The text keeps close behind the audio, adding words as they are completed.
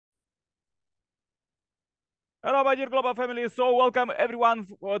Hello, my dear global family. So welcome everyone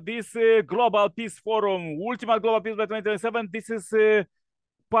for this Global Peace Forum, Ultimate Global Peace by 2027. This is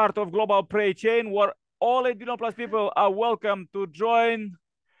part of Global Prayer Chain where all 8 billion plus people are welcome to join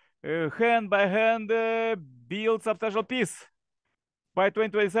hand by hand build substantial peace by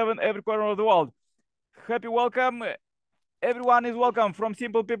 2027 every corner of the world. Happy welcome. Everyone is welcome, from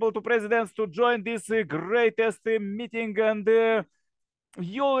simple people to presidents, to join this greatest meeting, and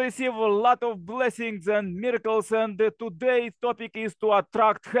you'll receive a lot of blessings and miracles. And today's topic is to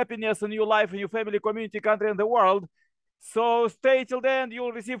attract happiness in your life, in your family, community, country, and the world. So stay till the end.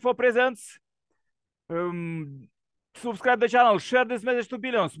 You'll receive 4 presents. Subscribe the channel, share this message to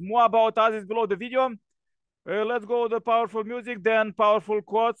billions. More about us is below the video. Let's go to the powerful music, then powerful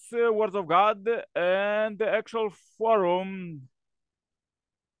quotes, words of God, and the actual forum.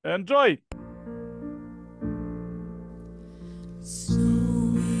 Enjoy!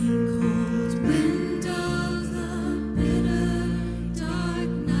 Snowing cold wind of the bitter dark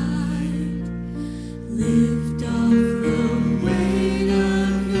night, lift off the weight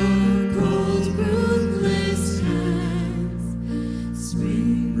of your cold ruthless hands.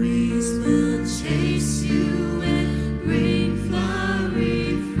 Spring breeze will chase you and bring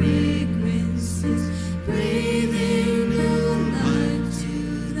flowery fragrances, breathing new life to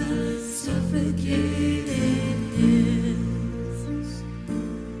the suffocated hills.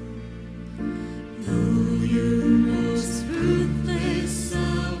 Though you most ruthless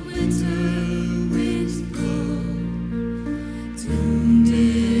of winter winds blow, tuned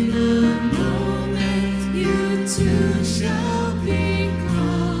in a moment you too shall be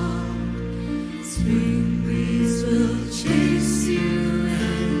calm. Spring breeze will chase you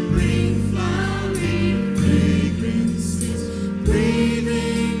and bring flowery fragrances,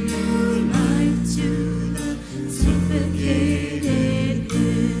 breathing new life to the suffocated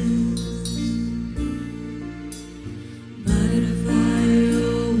hills. Butterfly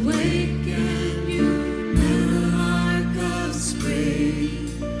awaken you, meadowlark of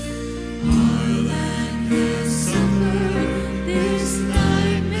spring. Our land has suffered this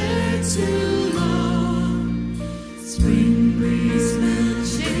nightmare too long. Spring breeze will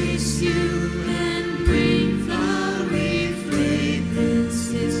chase you and bring flowery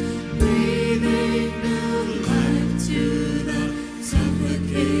fragrances, breathing new life to the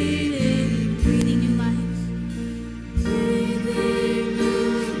suffocated, breathing new life, breathing new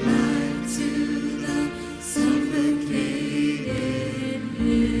life to the suffocated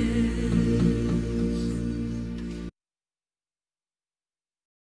hills.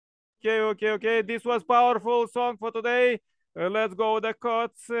 Okay. This was powerful song for today. Let's go with the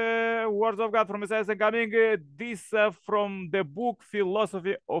quotes, words of God from Messiah and coming. This from the book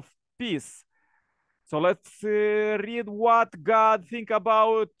Philosophy of Peace. So let's read what God think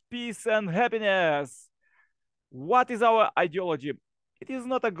about peace and happiness. What is our ideology? It is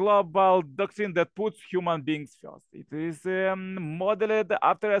not a global doctrine that puts human beings first. It is modeled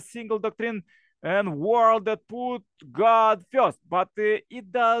after a single doctrine and world that put God first. But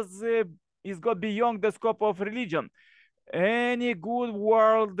it does is go beyond the scope of religion. Any good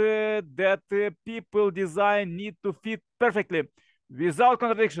world that people design need to fit perfectly, without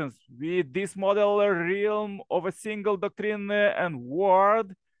contradictions, with this model realm of a single doctrine and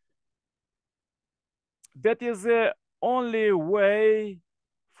word. That is the only way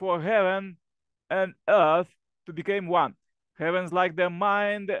for heaven and earth to become one. Heaven's like the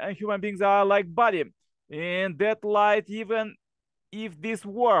mind and human beings are like body. In that light, even if this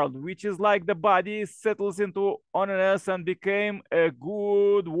world, which is like the body, settles into honest and became a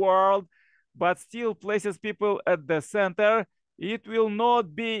good world, but still places people at the center, it will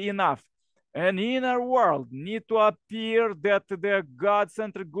not be enough. An inner world need to appear that the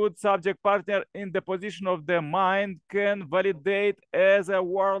God-centered good subject partner in the position of the mind can validate as a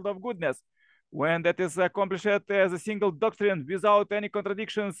world of goodness. When that is accomplished as a single doctrine without any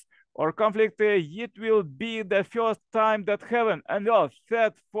contradictions or conflict, it will be the first time that heaven and earth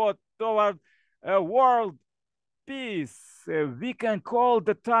set forth toward a world peace. We can call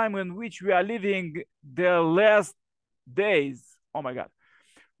the time in which we are living the last days. Oh my God.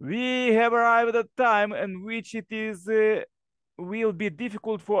 We have arrived at a time in which it is will be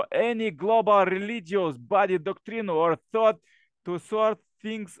difficult for any global religious body, doctrine, or thought to sort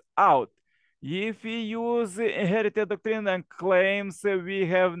things out. If we use inherited doctrine and claims, we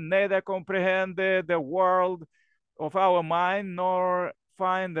have neither comprehended the world of our mind nor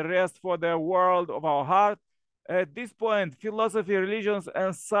find rest for the world of our heart. At this point, philosophy, religions,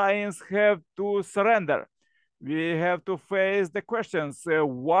 and science have to surrender. We have to face the questions.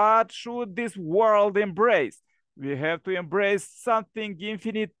 What should this world embrace? We have to embrace something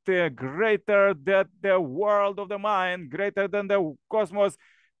infinite, greater than the world of the mind, greater than the cosmos,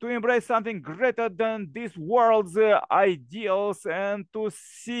 to embrace something greater than this world's ideals, and to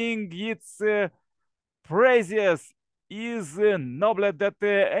sing its praises is nobler than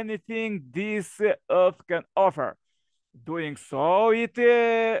anything this earth can offer. Doing so, it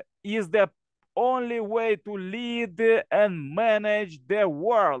is the only way to lead and manage the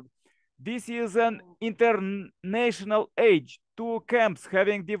world. This is an international age. Two camps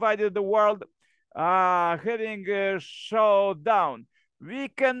having divided the world, having showdown. We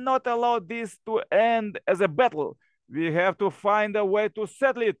cannot allow this to end as a battle. We have to find a way to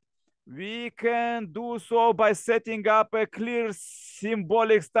settle it. We can do so by setting up a clear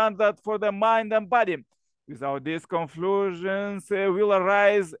symbolic standard for the mind and body. Without these confusions will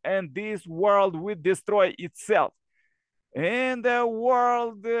arise, and this world will destroy itself. In the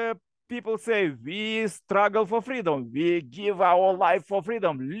world, people say, we struggle for freedom. We give our life for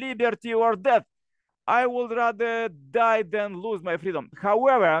freedom, liberty or death. I would rather die than lose my freedom.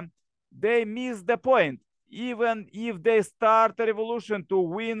 However, they miss the point. Even if they start a revolution to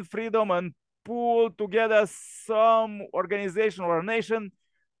win freedom and pull together some organization or nation,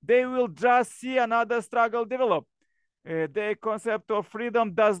 they will just see another struggle develop. The concept of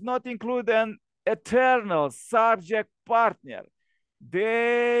freedom does not include an eternal subject partner.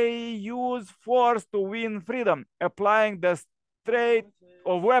 They use force to win freedom, applying the straight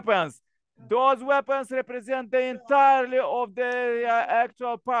of weapons. Those weapons represent the entirety of the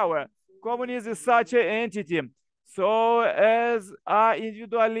actual power. Communism is such an entity. So as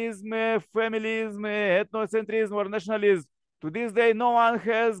individualism, familism, ethnocentrism, or nationalism, to this day, no one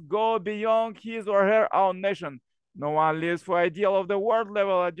has gone beyond his or her own nation. No one lives for ideal of the world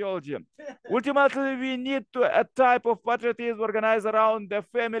level ideology. Ultimately, we need a type of patriotism organized around the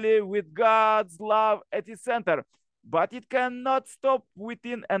family with God's love at its center. But it cannot stop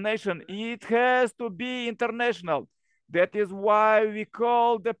within a nation. It has to be international. That is why we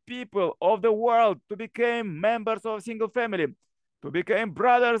call the people of the world to become members of a single family, to become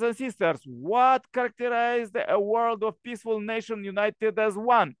brothers and sisters. What characterizes a world of peaceful nation united as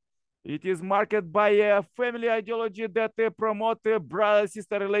one? It is marked by a family ideology that promotes a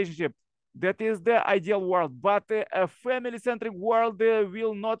brother-sister relationship. That is the ideal world. But a family-centric world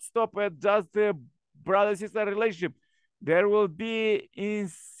will not stop at just a brother-sister relationship. There will be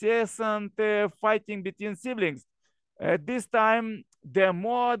incessant fighting between siblings. At this time, there are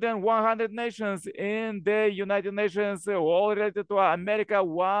more than 100 nations in the United Nations, all related to America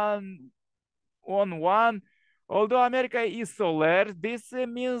one on one. Although America is so large, this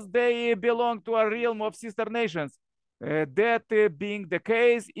means they belong to a realm of sister nations. That being the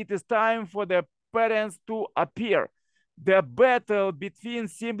case, it is time for the parents to appear. The battle between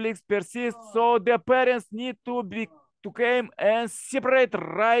siblings persists, so the parents need to come and separate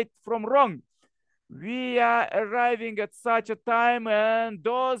right from wrong. We are arriving at such a time, and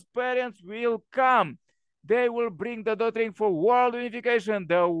those parents will come. They will bring the doctrine for world unification,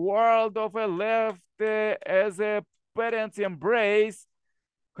 the world of a left as a parents embrace.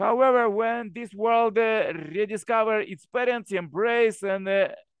 However, when this world rediscover its parents embrace and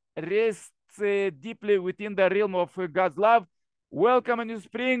rests deeply within the realm of God's love, welcome a new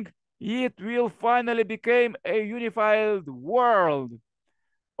spring, it will finally become a unified world.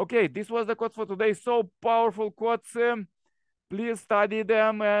 Okay, this was the quote for today. So powerful quotes. Please study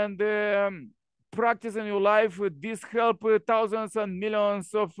them and practice in your life. This help thousands and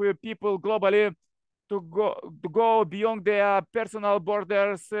millions of people globally to go beyond their personal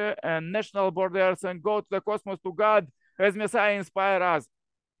borders and national borders and go to the cosmos, to God, as Messiah inspire us.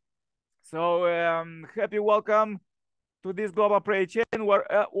 So happy welcome to this global prayer chain where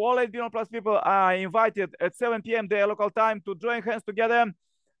all 8 billion plus people are invited at 7 p.m. their local time to join hands together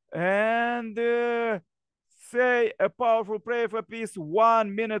and say a powerful prayer for peace,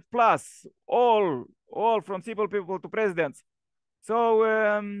 1 minute plus, all from simple people to presidents.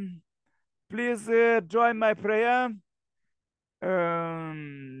 So please join my prayer.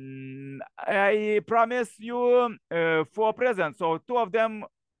 I promise you 4 presents. So 2 of them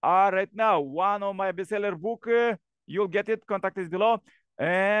are right now. One of my bestseller book, you'll get it, contact is below.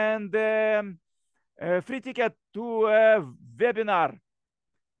 And a free ticket to a webinar.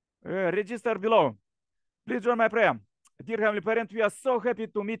 Register below. Please join my prayer. Dear Heavenly Parent, we are so happy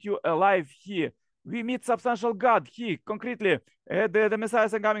to meet you alive here. We meet substantial God here, concretely. The Messiah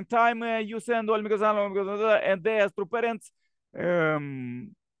is coming time. You send only begotten and they as true parents, only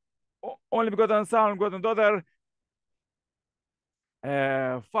begotten son, begotten daughter,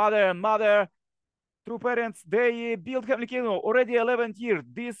 father and mother, true parents, they built Heavenly Kingdom already 11 years.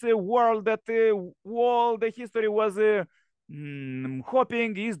 This world that all the history was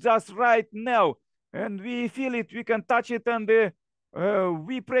hoping is just right now. And we feel it, we can touch it, and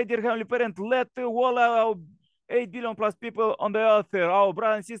we pray, dear Heavenly Parent, let all our 8 billion plus people on the earth, our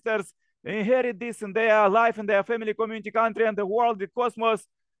brothers and sisters, inherit this in their life, in their family, community, country, and the world, the cosmos,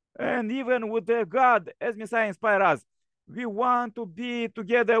 and even with the God as Messiah inspire us. We want to be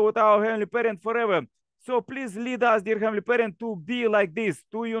together with our Heavenly Parent forever. So please lead us, dear Heavenly Parent, to be like this,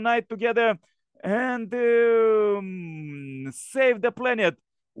 to unite together and save the planet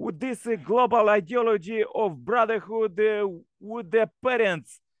with this global ideology of brotherhood with the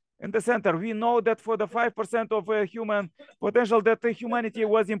parents in the center. We know that for the 5% of human potential that humanity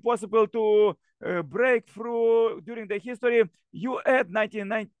was impossible to break through during the history, you add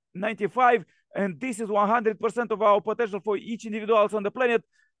 1995, and this is 100% of our potential for each individual on the planet.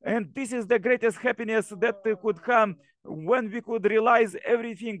 And this is the greatest happiness that could come when we could realize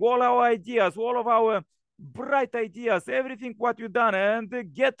everything, all our ideas, all of our bright ideas, everything what we've done,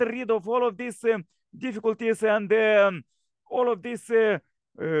 and get rid of all of these difficulties and all of these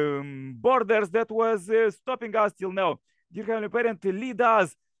borders that was stopping us till now. Dear Heavenly Parent, lead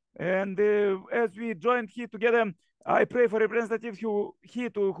us. And as we join here together, I pray for representatives who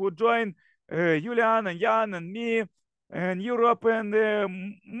join Julian and Jan and me and Europe and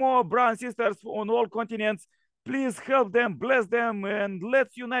more brothers and sisters on all continents. Please help them, bless them, and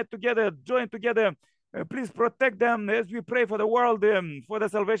let's unite together, join together. Please protect them as we pray for the world, for the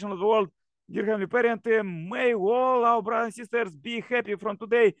salvation of the world. Dear Heavenly Parent, may all our brothers and sisters be happy from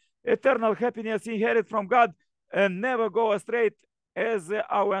today, eternal happiness inherited from God, and never go astray as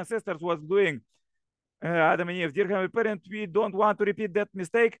our ancestors was doing. Adam and Eve, dear Heavenly Parent, we don't want to repeat that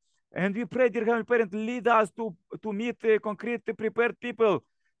mistake. And we pray, dear Heavenly Parent, lead us to meet concrete, prepared people,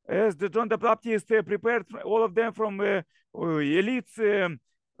 as the John the Baptist prepared all of them from elites,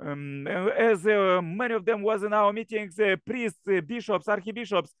 as many of them was in our meetings, priests, bishops,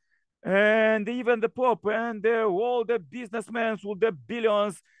 archbishops, and even the Pope, and all the businessmen with the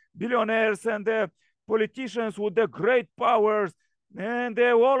billionaires, and the politicians with the great powers, and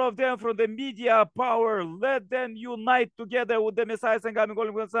all of them from the media power. Let them unite together with the Messiah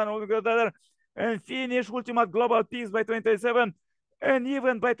and finish ultimate global peace by 2027. And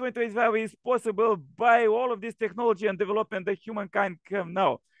even by 2025 is possible by all of this technology and development that humankind can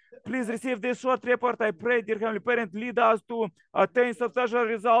now. Please receive this short report. I pray, dear Heavenly Parent, lead us to attain substantial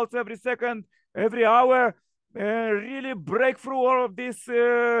results every second, every hour, really break through all of these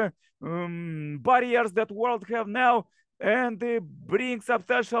barriers that world have now, and bring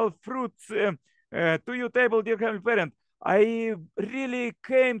substantial fruits to your table, dear Heavenly Parent. I really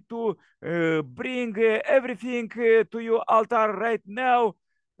came to bring everything to your altar right now,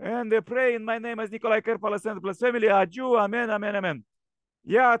 and pray in my name as Nicolae Kerpala, plus family. Adieu, amen, amen, amen.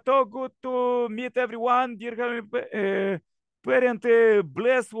 Yeah, so good to meet everyone, dear Heavenly Parent.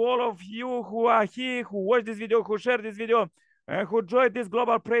 Bless all of you who are here, who watch this video, who share this video, and who joined this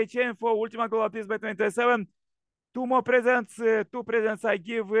global prayer chain for Ultimate Global Peace by 2027. Two presents I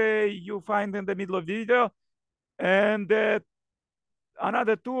give, you find in the middle of the video. And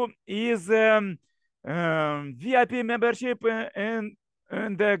another two is VIP membership and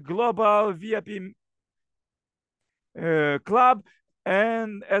the global VIP club,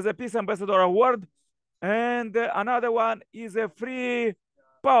 and as a Peace Ambassador Award. And another one is a free,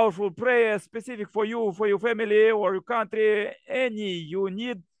 powerful prayer specific for you, for your family or your country, any you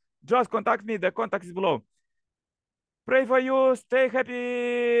need. Just contact me, the contact is below. Pray for you, stay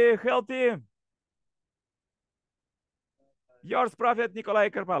happy, healthy. Yours, Prophet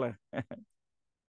Nicolae Kerpala.